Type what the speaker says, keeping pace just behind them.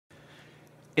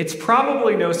It's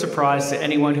probably no surprise to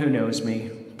anyone who knows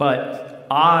me, but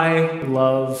I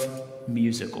love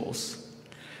musicals.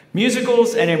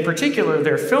 Musicals, and in particular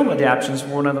their film adaptations,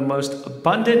 were one of the most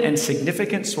abundant and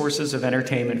significant sources of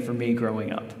entertainment for me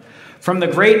growing up. From the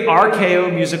great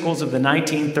RKO musicals of the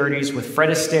 1930s with Fred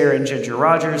Astaire and Ginger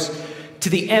Rogers, to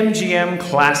the MGM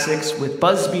classics with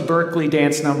Busby Berkeley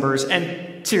dance numbers,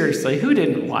 and seriously, who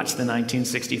didn't watch the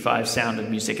 1965 Sound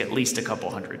of Music at least a couple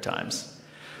hundred times?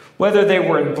 Whether they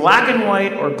were in black and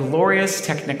white or glorious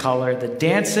Technicolor, the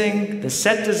dancing, the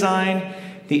set design,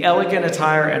 the elegant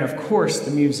attire, and of course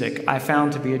the music, I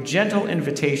found to be a gentle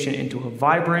invitation into a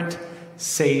vibrant,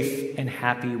 safe, and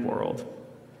happy world.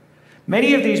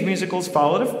 Many of these musicals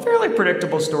followed a fairly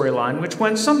predictable storyline, which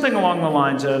went something along the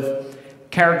lines of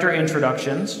character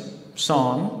introductions,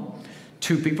 song,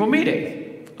 two people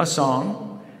meeting, a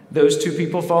song, those two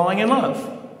people falling in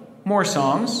love, more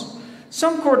songs,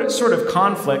 some sort of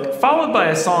conflict, followed by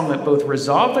a song that both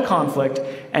resolved the conflict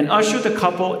and ushered the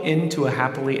couple into a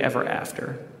happily ever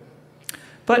after.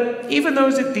 But even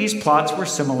though these plots were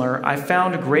similar, I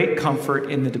found great comfort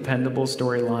in the dependable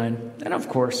storyline, and of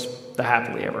course, the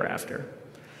happily ever after.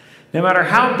 No matter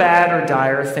how bad or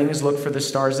dire things looked for the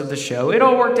stars of the show, it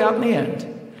all worked out in the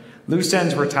end. Loose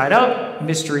ends were tied up,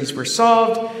 mysteries were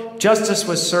solved, justice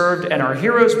was served, and our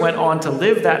heroes went on to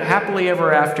live that happily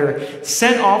ever after,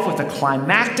 sent off with a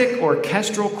climactic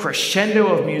orchestral crescendo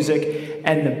of music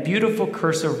and the beautiful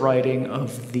cursive writing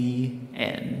of the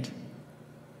end.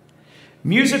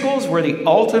 Musicals were the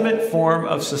ultimate form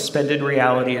of suspended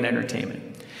reality and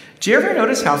entertainment. Do you ever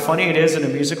notice how funny it is in a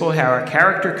musical how a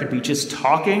character could be just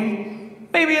talking,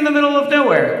 maybe in the middle of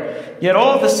nowhere, yet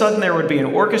all of a sudden there would be an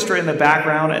orchestra in the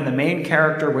background and the main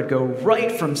character would go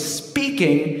right from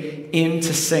speaking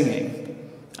into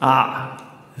singing?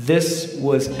 Ah, this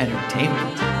was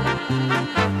entertainment.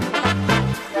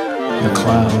 The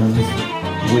clown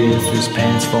with his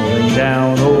pants falling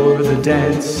down, or the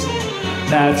dance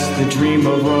that's the dream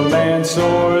of romance,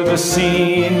 or the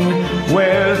scene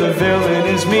where the villain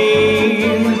is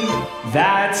mean.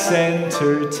 That's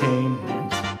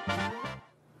entertainment.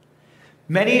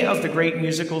 Many of the great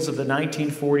musicals of the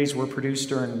 1940s were produced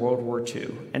during World War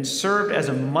II and served as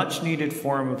a much-needed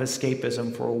form of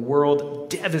escapism for a world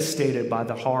devastated by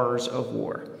the horrors of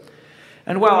war.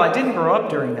 And while I didn't grow up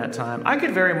during that time, I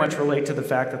could very much relate to the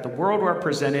fact that the world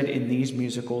represented in these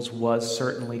musicals was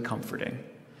certainly comforting.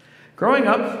 Growing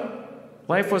up,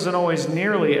 life wasn't always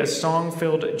nearly as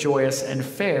song-filled, joyous, and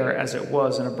fair as it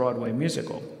was in a Broadway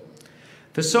musical.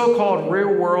 The so-called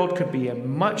real world could be a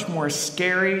much more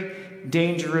scary,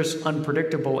 dangerous,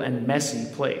 unpredictable, and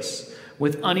messy place,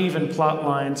 with uneven plot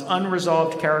lines,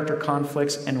 unresolved character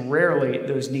conflicts, and rarely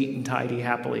those neat and tidy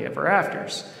happily ever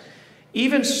afters.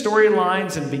 Even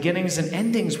storylines and beginnings and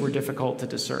endings were difficult to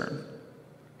discern.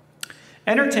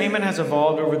 Entertainment has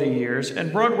evolved over the years,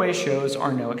 and Broadway shows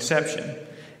are no exception.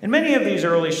 In many of these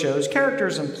early shows,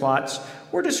 characters and plots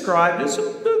were described as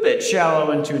a bit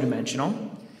shallow and two-dimensional.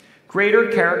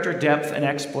 Greater character depth and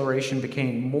exploration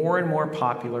became more and more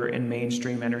popular in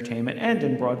mainstream entertainment and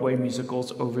in Broadway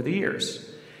musicals over the years.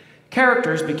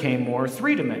 Characters became more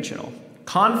three-dimensional.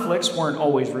 Conflicts weren't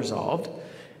always resolved.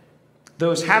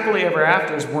 Those happily ever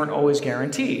afters weren't always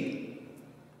guaranteed,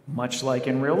 much like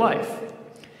in real life.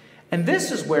 And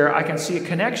this is where I can see a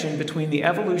connection between the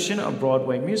evolution of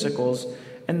Broadway musicals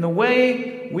and the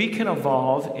way we can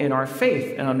evolve in our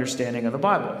faith and understanding of the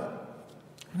Bible.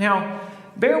 Now,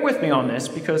 bear with me on this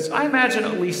because I imagine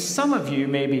at least some of you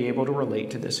may be able to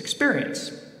relate to this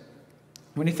experience.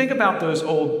 When you think about those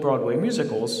old Broadway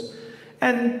musicals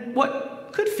and what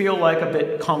could feel like a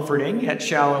bit comforting yet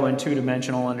shallow and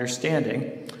two-dimensional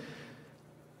understanding,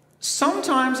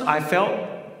 sometimes I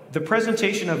felt the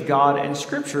presentation of God and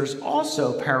scriptures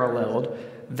also paralleled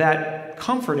that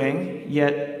comforting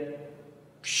yet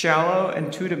shallow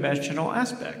and two-dimensional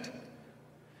aspect.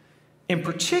 In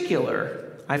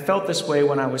particular, I felt this way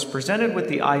when I was presented with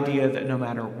the idea that no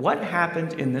matter what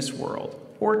happened in this world,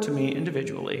 or to me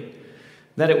individually,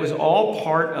 that it was all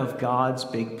part of God's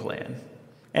big plan.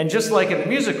 And just like in a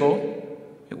musical,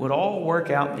 it would all work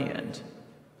out in the end.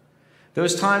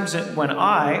 Those times when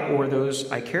I, or those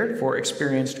I cared for,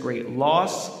 experienced great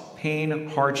loss, pain,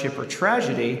 hardship, or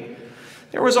tragedy,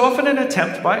 there was often an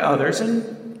attempt by others,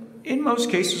 and in most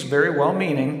cases very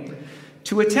well-meaning,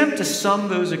 to attempt to sum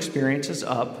those experiences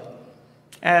up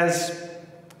as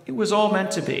it was all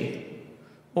meant to be,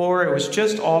 or it was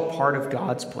just all part of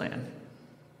God's plan,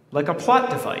 like a plot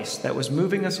device that was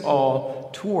moving us all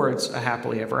towards a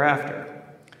happily ever after.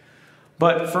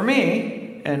 But for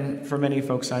me, and for many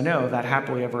folks I know, that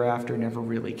happily ever after never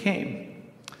really came.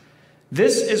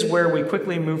 This is where we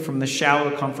quickly move from the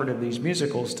shallow comfort of these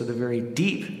musicals to the very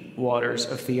deep waters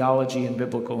of theology and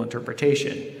biblical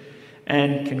interpretation,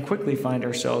 and can quickly find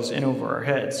ourselves in over our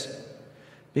heads.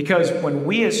 Because when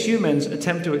we as humans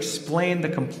attempt to explain the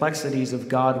complexities of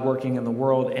God working in the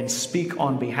world and speak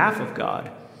on behalf of God,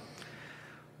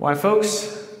 why,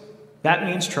 folks, that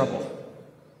means trouble,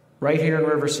 right here in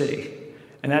River City.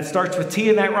 And that starts with T,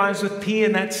 and that rhymes with P,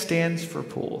 and that stands for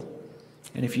pool.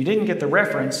 And if you didn't get the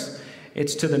reference,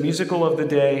 it's to the musical of the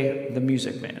day, The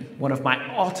Music Man, one of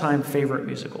my all-time favorite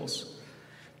musicals.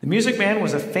 The Music Man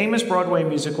was a famous Broadway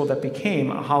musical that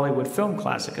became a Hollywood film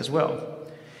classic as well.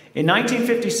 In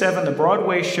 1957, the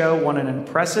Broadway show won an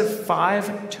impressive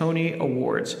 5 Tony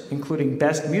Awards, including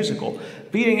Best Musical,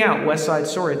 beating out West Side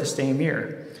Story the same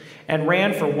year, and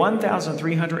ran for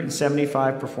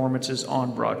 1,375 performances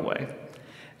on Broadway.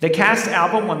 The cast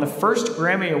album won the first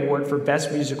Grammy Award for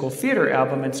Best Musical Theater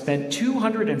Album and spent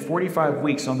 245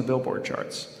 weeks on the Billboard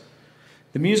charts.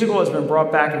 The musical has been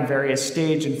brought back in various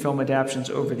stage and film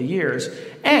adaptations over the years,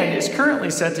 and is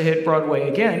currently set to hit Broadway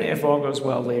again, if all goes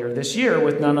well, later this year,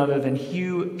 with none other than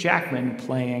Hugh Jackman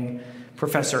playing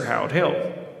Professor Harold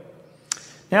Hill.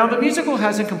 Now, the musical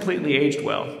hasn't completely aged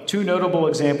well. 2 notable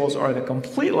examples are the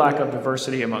complete lack of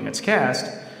diversity among its cast,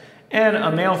 and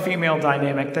a male-female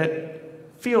dynamic that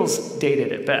feels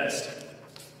dated at best.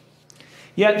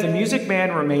 Yet, The Music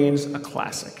Man remains a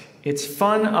classic. Its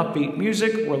fun, upbeat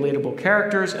music, relatable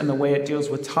characters, and the way it deals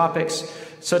with topics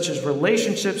such as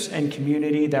relationships and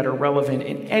community that are relevant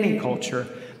in any culture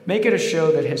make it a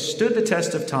show that has stood the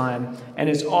test of time and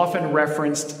is often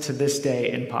referenced to this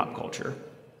day in pop culture.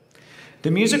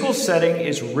 The musical setting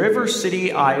is River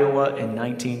City, Iowa in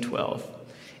 1912.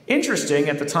 Interesting,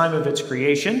 at the time of its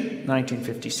creation,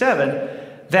 1957,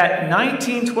 that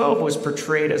 1912 was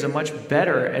portrayed as a much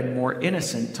better and more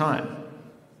innocent time,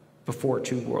 before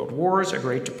 2 world wars, a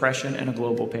Great Depression, and a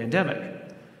global pandemic.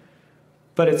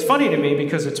 But it's funny to me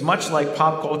because it's much like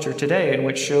pop culture today, in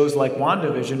which shows like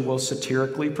WandaVision will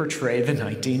satirically portray the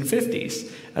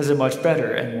 1950s as a much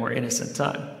better and more innocent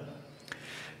time.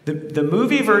 The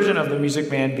movie version of The Music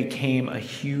Man became a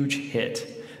huge hit.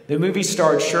 The movie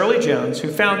starred Shirley Jones, who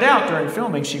found out during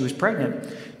filming she was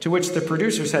pregnant, to which the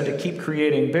producers had to keep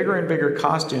creating bigger and bigger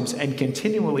costumes and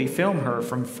continually film her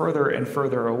from further and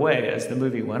further away as the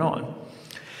movie went on.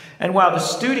 And while the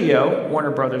studio, Warner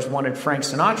Brothers, wanted Frank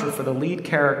Sinatra for the lead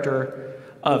character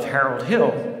of Harold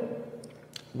Hill,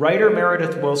 writer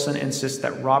Meredith Wilson insists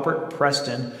that Robert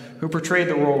Preston, who portrayed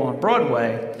the role on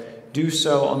Broadway, do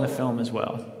so on the film as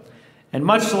well. And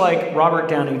much like Robert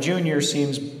Downey Jr.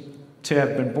 seems to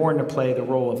have been born to play the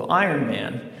role of Iron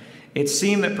Man, it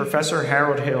seemed that Professor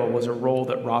Harold Hill was a role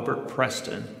that Robert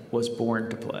Preston was born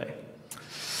to play.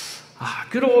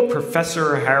 Good old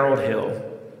Professor Harold Hill.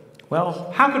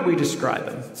 Well, how could we describe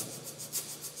him?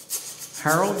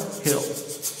 Harold Hill.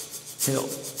 Hill.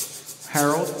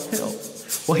 Harold Hill.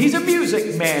 Well, he's a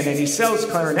music man, and he sells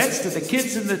clarinets to the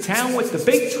kids in the town with the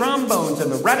big trombones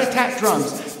and the rat-a-tat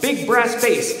drums, big brass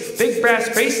bass,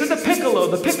 and the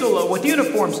piccolo with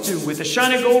uniforms too, with the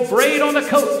shiny gold braid on the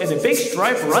coat and the big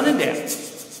stripe running down.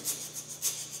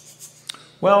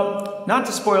 Well, not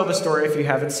to spoil the story if you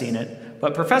haven't seen it,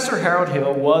 but Professor Harold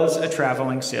Hill was a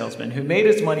traveling salesman who made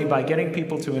his money by getting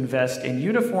people to invest in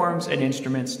uniforms and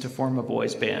instruments to form a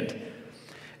boys' band.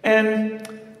 And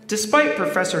despite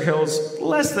Professor Hill's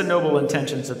less than noble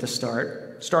intentions at the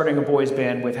start, starting a boys'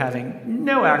 band with having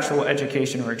no actual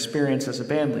education or experience as a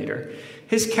band leader,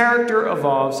 his character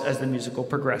evolves as the musical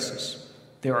progresses.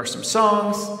 There are some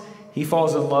songs, he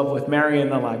falls in love with Marion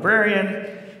the librarian,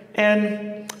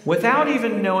 and without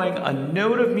even knowing a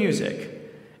note of music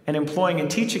and employing a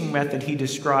teaching method he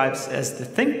describes as the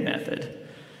think method,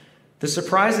 the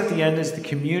surprise at the end is the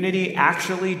community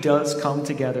actually does come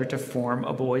together to form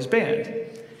a boys' band.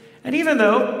 And even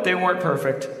though they weren't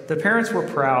perfect, the parents were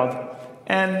proud,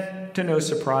 and to no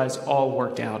surprise, all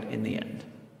worked out in the end.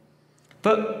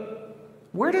 But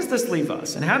where does this leave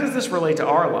us? And how does this relate to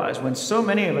our lives when so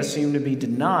many of us seem to be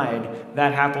denied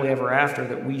that happily ever after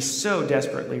that we so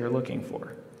desperately are looking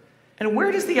for? And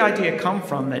where does the idea come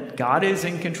from that God is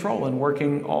in control and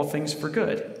working all things for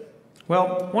good?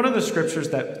 Well, one of the scriptures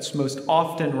that's most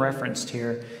often referenced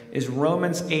here is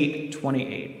Romans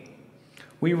 8:28.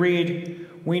 We read,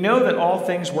 "We know that all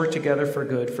things work together for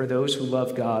good for those who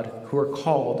love God, who are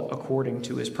called according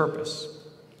to his purpose."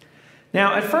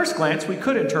 Now, at first glance, we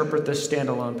could interpret this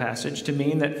standalone passage to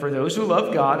mean that for those who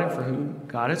love God and for whom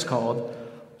God has called,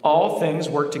 all things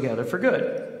work together for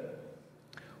good.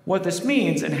 What this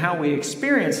means and how we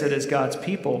experience it as God's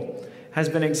people has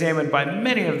been examined by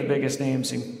many of the biggest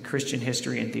names in Christian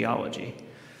history and theology.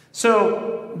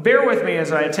 So, bear with me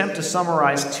as I attempt to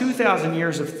summarize 2,000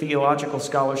 years of theological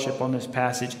scholarship on this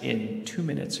passage in 2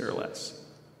 minutes or less.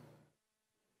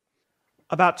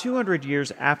 About 200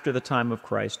 years after the time of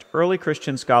Christ, early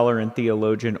Christian scholar and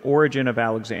theologian Origen of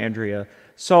Alexandria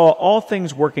saw all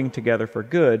things working together for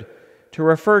good to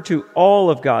refer to all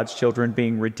of God's children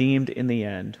being redeemed in the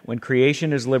end, when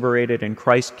creation is liberated and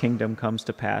Christ's kingdom comes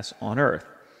to pass on earth.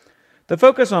 The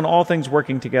focus on all things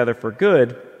working together for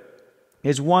good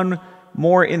is one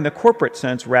more in the corporate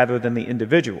sense rather than the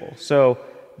individual. So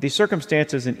the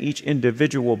circumstances in each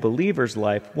individual believer's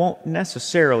life won't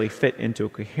necessarily fit into a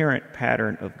coherent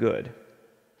pattern of good.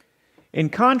 In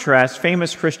contrast,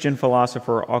 famous Christian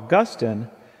philosopher Augustine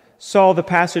saw the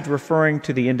passage referring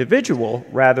to the individual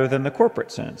rather than the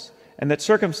corporate sense, and that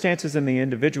circumstances in the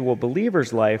individual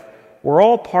believer's life were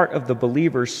all part of the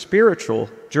believer's spiritual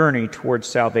journey towards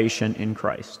salvation in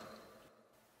Christ.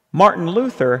 Martin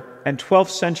Luther and 12th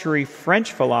century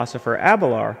French philosopher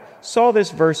Abelard saw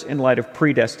this verse in light of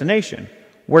predestination,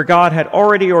 where God had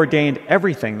already ordained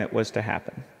everything that was to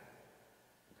happen.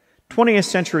 20th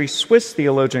century Swiss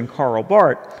theologian Karl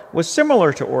Barth was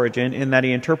similar to Origen in that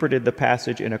he interpreted the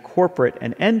passage in a corporate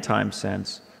and end-time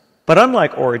sense, but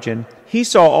unlike Origen, he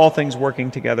saw all things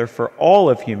working together for all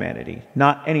of humanity,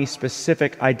 not any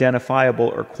specific identifiable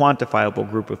or quantifiable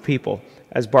group of people,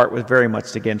 as Barth was very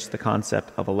much against the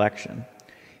concept of election.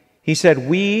 He said,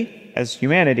 "We, as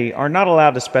humanity, are not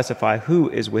allowed to specify who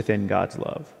is within God's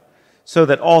love, so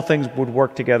that all things would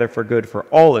work together for good for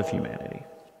all of humanity."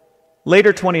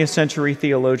 Later 20th century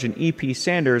theologian E.P.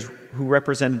 Sanders, who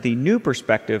represented the new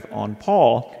perspective on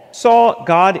Paul, saw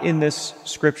God in this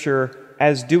scripture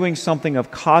as doing something of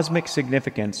cosmic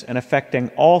significance and affecting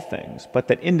all things, but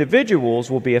that individuals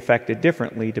will be affected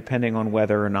differently depending on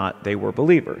whether or not they were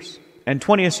believers. And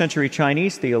 20th century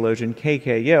Chinese theologian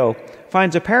K.K. Yeo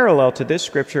finds a parallel to this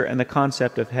scripture and the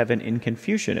concept of heaven in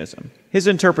Confucianism. His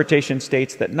interpretation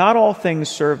states that not all things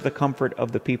serve the comfort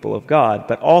of the people of God,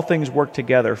 but all things work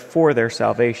together for their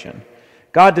salvation.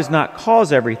 God does not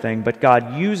cause everything, but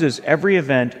God uses every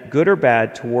event, good or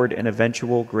bad, toward an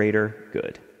eventual greater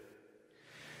good.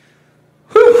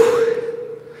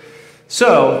 Whew!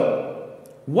 So,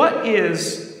 what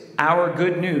is our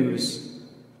good news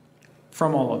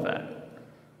from all of that?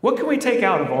 What can we take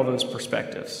out of all those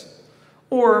perspectives?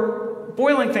 Or,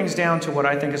 boiling things down to what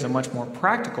I think is a much more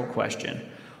practical question,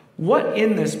 what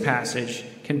in this passage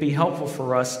can be helpful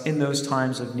for us in those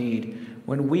times of need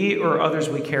when we or others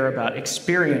we care about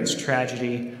experience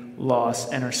tragedy,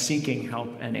 loss, and are seeking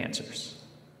help and answers?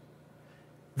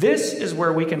 This is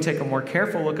where we can take a more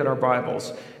careful look at our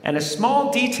Bibles, and a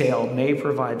small detail may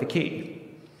provide the key.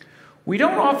 We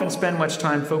don't often spend much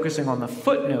time focusing on the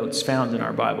footnotes found in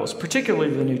our Bibles,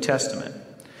 particularly the New Testament.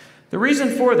 The reason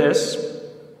for this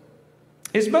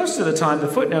is most of the time the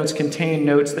footnotes contain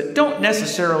notes that don't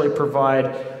necessarily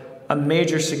provide a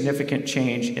major significant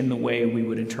change in the way we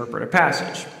would interpret a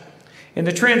passage. In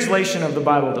the translation of the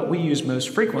Bible that we use most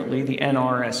frequently, the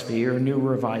NRSV, or New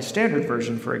Revised Standard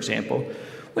Version, for example,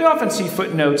 we often see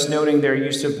footnotes noting their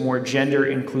use of more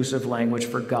gender-inclusive language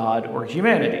for God or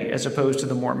humanity, as opposed to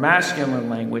the more masculine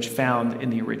language found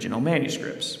in the original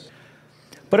manuscripts.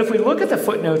 But if we look at the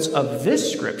footnotes of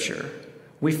this scripture,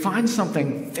 we find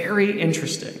something very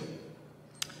interesting.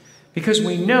 Because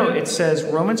we know it says,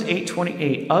 Romans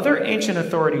 8:28, other ancient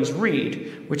authorities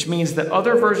read, which means that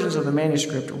other versions of the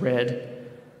manuscript read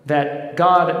that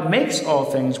God makes all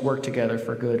things work together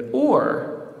for good,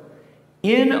 or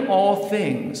in all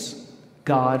things,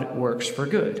 God works for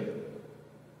good.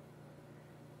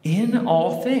 In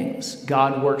all things,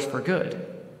 God works for good.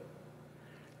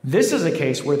 This is a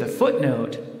case where the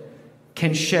footnote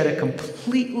can shed a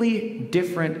completely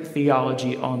different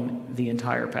theology on the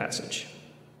entire passage.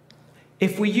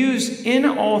 If we use in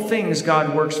all things,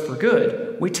 God works for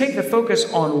good, we take the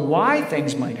focus on why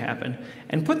things might happen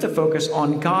and put the focus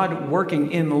on God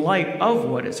working in light of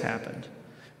what has happened,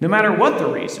 no matter what the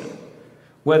reason.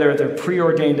 Whether they're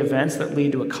preordained events that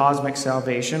lead to a cosmic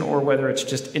salvation or whether it's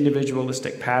just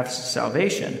individualistic paths to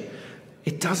salvation,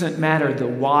 it doesn't matter. The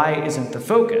why isn't the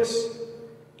focus.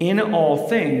 In all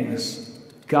things,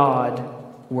 God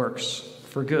works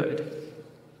for good.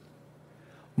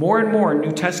 More and more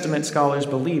New Testament scholars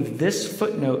believe this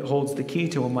footnote holds the key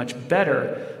to a much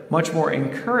better, much more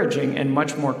encouraging, and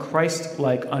much more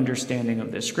Christ-like understanding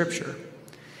of this scripture.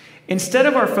 Instead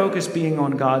of our focus being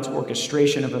on God's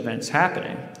orchestration of events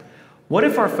happening, what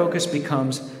if our focus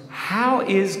becomes, how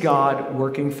is God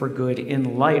working for good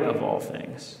in light of all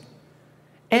things?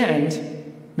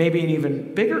 And maybe an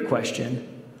even bigger question,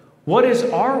 what is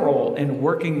our role in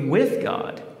working with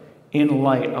God in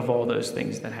light of all those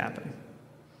things that happen?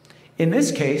 In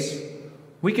this case,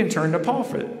 we can turn to Paul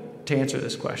to answer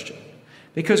this question.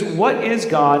 Because what is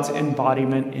God's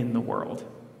embodiment in the world?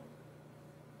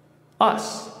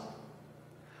 Us.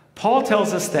 Paul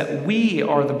tells us that we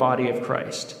are the body of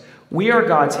Christ. We are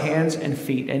God's hands and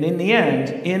feet, and in the end,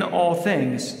 in all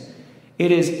things,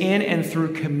 it is in and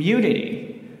through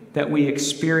community that we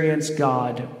experience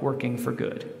God working for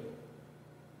good.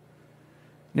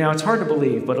 Now, it's hard to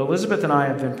believe, but Elizabeth and I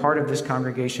have been part of this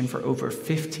congregation for over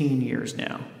 15 years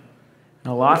now.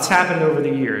 And a lot's happened over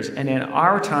the years, and in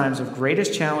our times of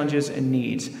greatest challenges and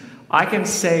needs, I can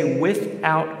say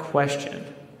without question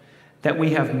that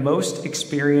we have most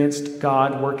experienced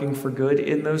God working for good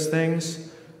in those things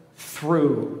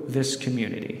through this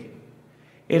community.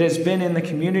 It has been in the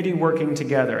community working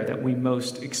together that we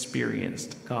most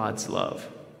experienced God's love.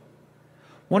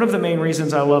 One of the main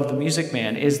reasons I love the Music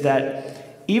Man is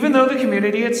that even though the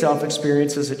community itself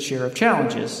experiences its share of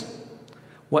challenges,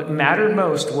 what mattered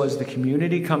most was the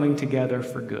community coming together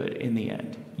for good in the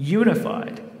end,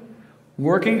 unified,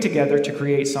 working together to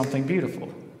create something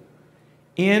beautiful.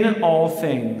 In all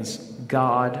things,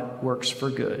 God works for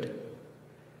good.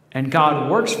 And God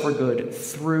works for good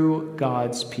through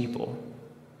God's people.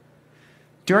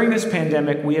 During this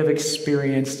pandemic, we have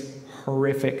experienced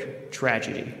horrific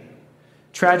tragedy.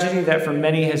 Tragedy that for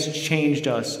many has changed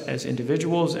us as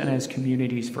individuals and as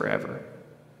communities forever.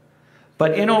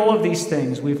 But in all of these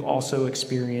things, we've also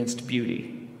experienced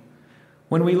beauty.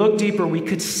 When we look deeper, we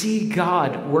could see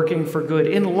God working for good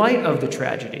in light of the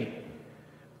tragedy.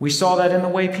 We saw that in the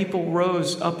way people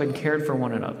rose up and cared for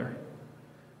one another.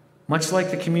 Much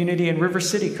like the community in River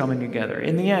City coming together.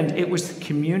 In the end, it was the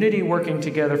community working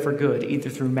together for good, either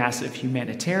through massive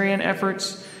humanitarian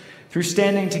efforts, through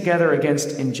standing together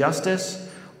against injustice,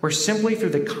 or simply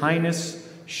through the kindness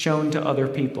shown to other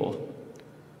people.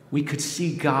 We could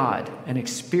see God and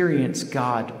experience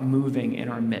God moving in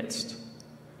our midst.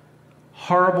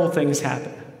 Horrible things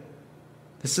happen.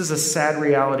 This is a sad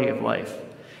reality of life.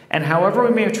 And however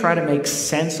we may have tried to make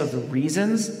sense of the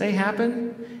reasons they happen,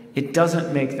 it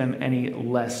doesn't make them any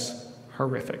less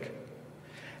horrific.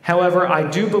 However, I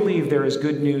do believe there is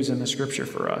good news in the scripture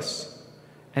for us,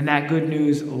 and that good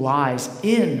news lies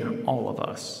in all of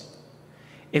us.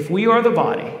 If we are the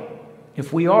body,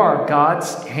 if we are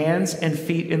God's hands and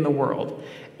feet in the world,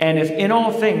 and if in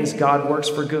all things God works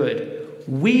for good,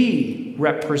 we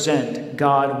represent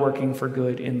God working for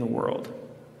good in the world.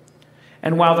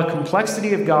 And while the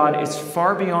complexity of God is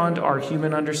far beyond our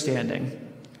human understanding,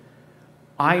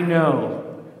 I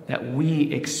know that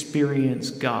we experience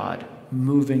God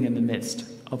moving in the midst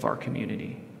of our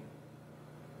community.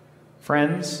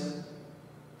 Friends,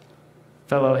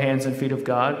 fellow hands and feet of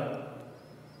God,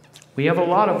 we have a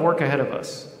lot of work ahead of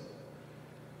us.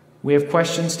 We have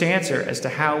questions to answer as to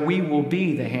how we will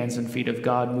be the hands and feet of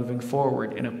God moving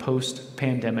forward in a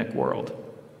post-pandemic world.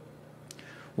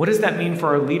 What does that mean for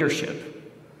our leadership,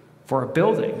 for our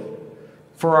building,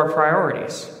 for our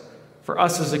priorities, for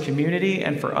us as a community,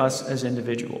 and for us as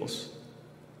individuals?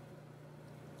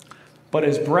 But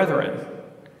as brethren,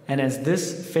 and as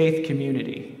this faith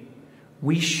community,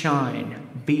 we shine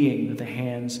being the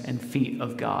hands and feet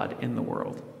of God in the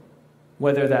world.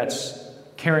 Whether that's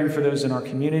caring for those in our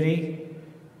community,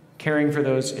 caring for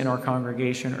those in our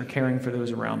congregation, or caring for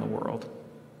those around the world.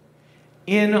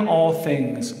 In all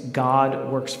things,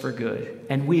 God works for good,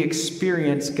 and we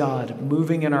experience God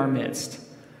moving in our midst,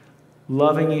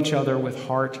 loving each other with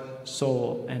heart,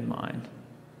 soul, and mind.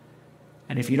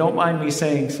 And if you don't mind me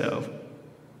saying so,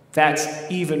 that's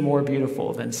even more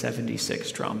beautiful than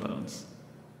 76 trombones.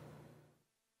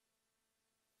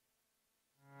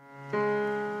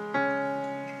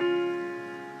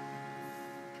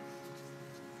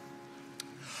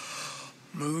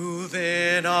 Move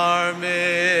in our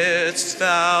midst,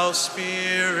 thou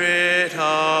Spirit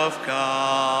of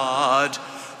God.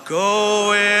 Go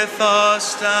with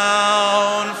us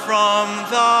down from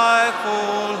thy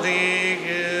holy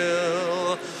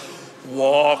hill.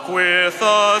 Walk with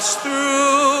us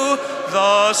through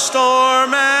the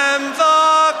storm and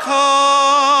the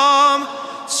calm.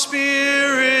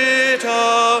 Spirit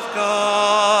of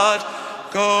God,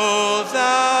 go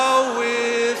thou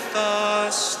with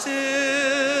us still.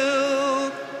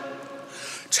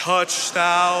 Touch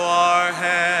thou our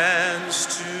hands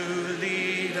to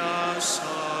lead us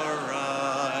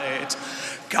aright.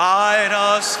 Guide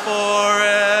us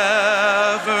forever,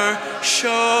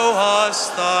 show us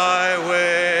thy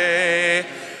way.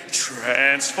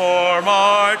 Transform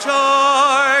our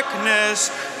darkness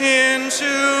into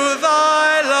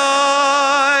thy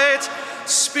light.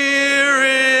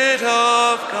 Spirit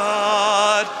of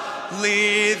God,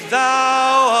 lead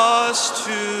thou us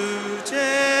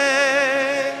today.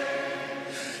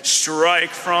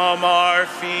 Strike from our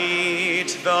feet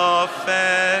the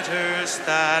fetters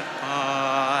that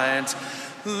bind.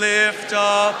 Lift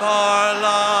up our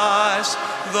lives,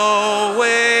 the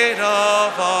weight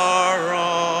of our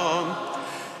wrong.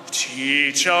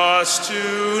 Teach us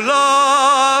to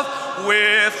love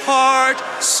with heart,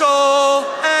 soul,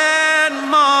 and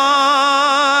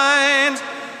mind.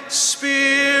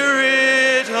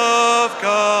 Spirit of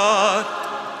God,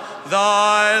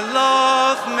 thy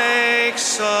love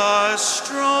makes us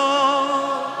strong.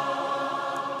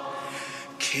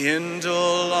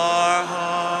 Kindle our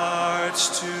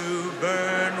hearts to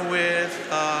burn with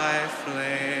thy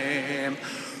flame.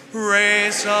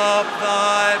 Raise up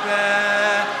thy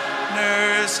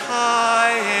banners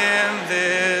high in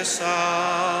this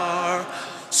hour.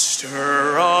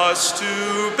 Stir us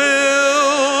to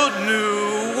build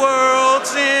new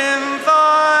worlds in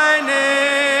thy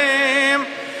name.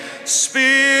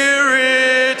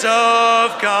 Spirit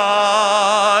of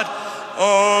God,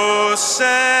 oh,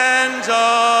 send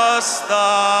us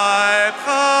thy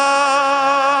power.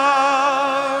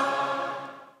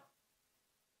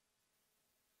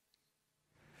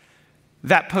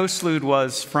 That postlude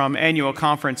was from Annual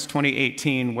Conference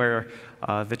 2018, where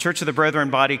the Church of the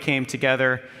Brethren body came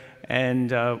together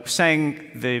and sang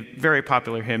the very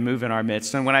popular hymn, Move in Our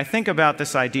Midst. And when I think about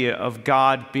this idea of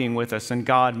God being with us and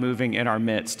God moving in our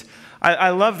midst,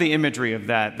 I love the imagery of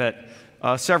that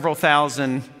several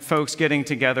thousand folks getting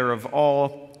together of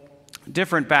all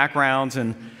different backgrounds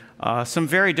and some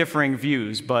very differing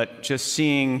views, but just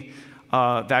seeing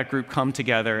that group come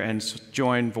together and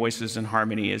join voices in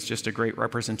harmony is just a great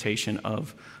representation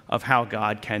of how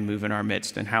God can move in our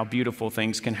midst and how beautiful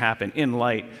things can happen in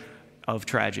light of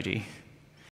tragedy.